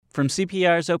From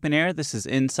CPR's Open Air, this is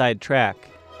Inside Track,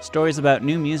 stories about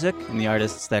new music and the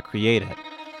artists that create it.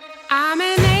 I'm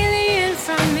an alien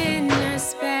from inner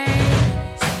space.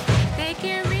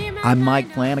 I'm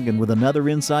Mike Flanagan with another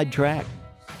Inside Track.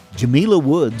 Jamila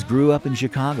Woods grew up in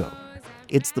Chicago.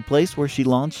 It's the place where she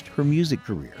launched her music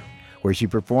career, where she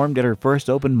performed at her first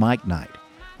open mic night,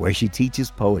 where she teaches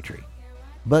poetry.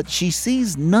 But she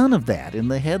sees none of that in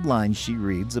the headlines she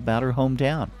reads about her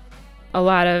hometown. A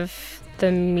lot of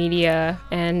the media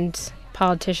and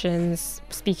politicians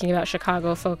speaking about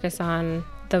Chicago focus on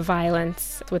the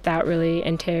violence without really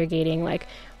interrogating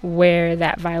where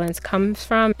that violence comes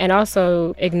from, and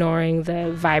also ignoring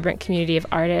the vibrant community of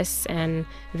artists and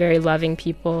very loving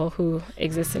people who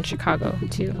exist in Chicago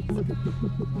too.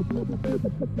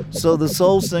 So the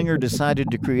soul singer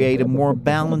decided to create a more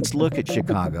balanced look at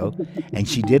Chicago, and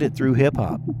she did it through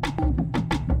hip-hop.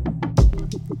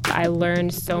 I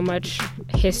learned so much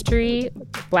history,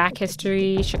 Black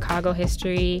history, Chicago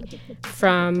history,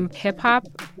 from hip-hop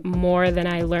more than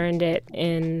I learned it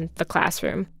in the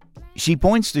classroom. She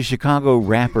points to Chicago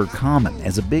rapper Common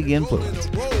as a big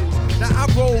influence. Now I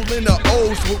roll in the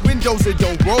O's with windows that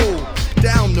don't roll.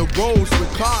 Down the roads where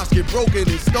cars get broken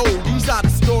and stole. These are the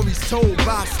stories told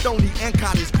by Stony and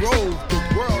Cottage Grove.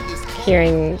 The world is cold.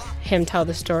 Hearing him tell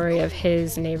the story of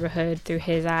his neighborhood through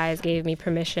his eyes gave me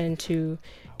permission to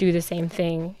do the same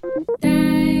thing.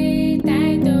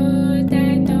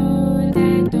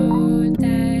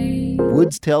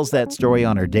 Woods tells that story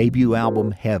on her debut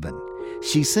album, Heaven.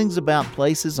 She sings about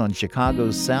places on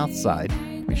Chicago's South Side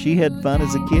where she had fun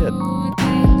as a kid.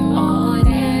 On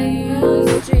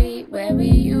that street where we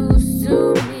used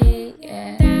to be,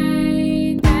 yeah.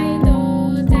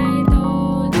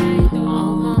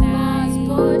 On my mom's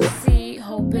porch seat,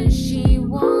 hoping she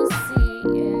won't see,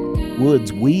 yeah.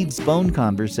 Woods weaves phone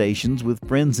conversations with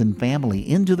friends and family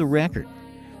into the record.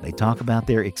 They talk about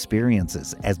their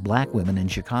experiences as Black women in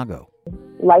Chicago.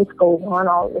 Life goes on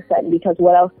all of a sudden because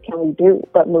what else can we do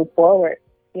but move forward?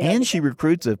 And she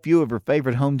recruits a few of her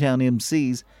favorite hometown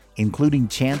MCs, including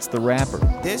Chance the Rapper.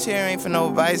 This here ain't for no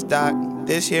Vice Doc.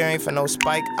 This here ain't for no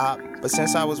Spike Op. But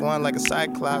since I was one like a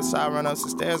Cyclops, I run up the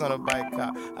stairs on a bike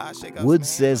cop. Woods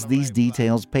says these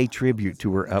details pay tribute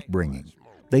to her upbringing.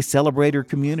 They celebrate her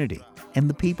community and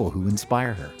the people who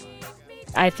inspire her.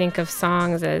 I think of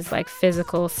songs as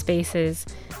physical spaces.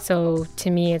 So to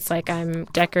me, it's like I'm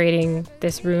decorating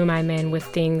this room I'm in with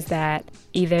things that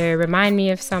either remind me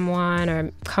of someone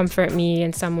or comfort me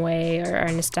in some way or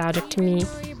are nostalgic to me.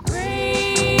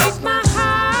 Break my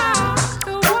heart,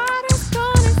 the water's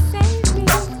gonna save me.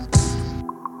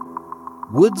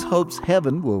 Woods hopes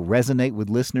Heaven will resonate with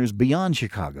listeners beyond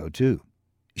Chicago, too.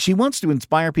 She wants to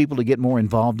inspire people to get more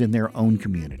involved in their own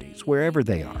communities, wherever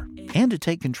they are, and to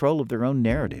take control of their own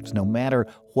narratives, no matter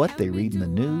what they read in the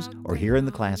news or hear in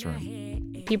the classroom.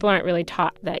 People aren't really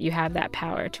taught that you have that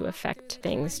power to affect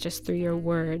things just through your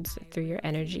words, through your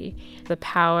energy. The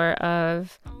power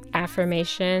of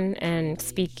affirmation and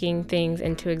speaking things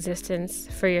into existence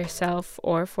for yourself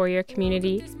or for your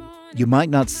community. You might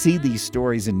not see these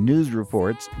stories in news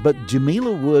reports, but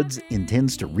Jamila Woods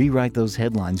intends to rewrite those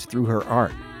headlines through her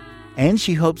art. And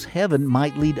she hopes Heaven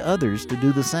might lead others to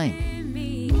do the same.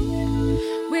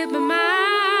 With my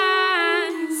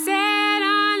mind set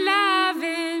on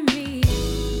loving me.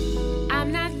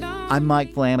 I'm not lonely. I'm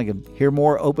Mike Flanagan. Hear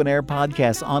more Open Air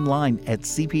podcasts online at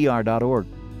cpr.org.